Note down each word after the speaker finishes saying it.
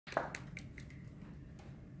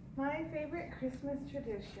My favorite Christmas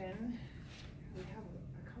tradition, we have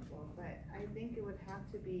a couple, but I think it would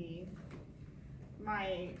have to be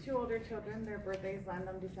my two older children. Their birthdays land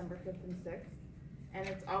on December 5th and 6th. And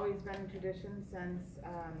it's always been a tradition since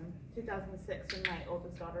 2006 when my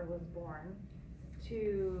oldest daughter was born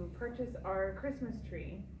to purchase our Christmas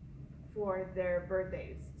tree for their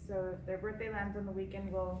birthdays. So if their birthday lands on the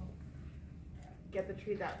weekend, we'll get the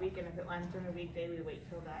tree that week, and if it lands on a weekday, we wait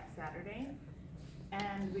till that Saturday.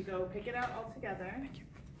 And we go pick it out all together.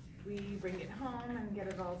 We bring it home and get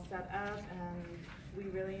it all set up, and we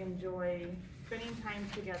really enjoy spending time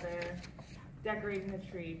together, decorating the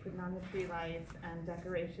tree, putting on the tree lights and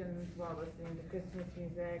decorations while listening to Christmas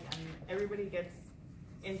music, and everybody gets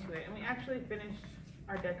into it. And we actually finished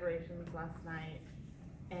our decorations last night,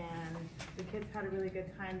 and the kids had a really good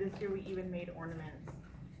time. This year we even made ornaments.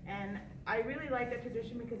 And I really like that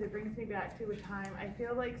tradition because it brings me back to a time. I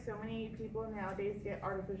feel like so many people nowadays get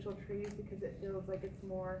artificial trees because it feels like it's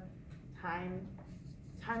more time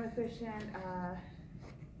efficient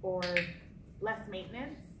or less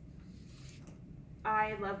maintenance.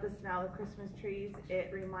 I love the smell of Christmas trees.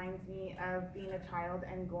 It reminds me of being a child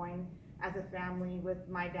and going as a family with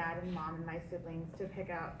my dad and mom and my siblings to pick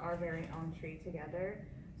out our very own tree together.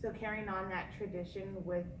 So carrying on that tradition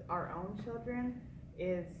with our own children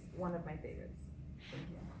is one of my favorites.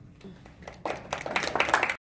 Thank you.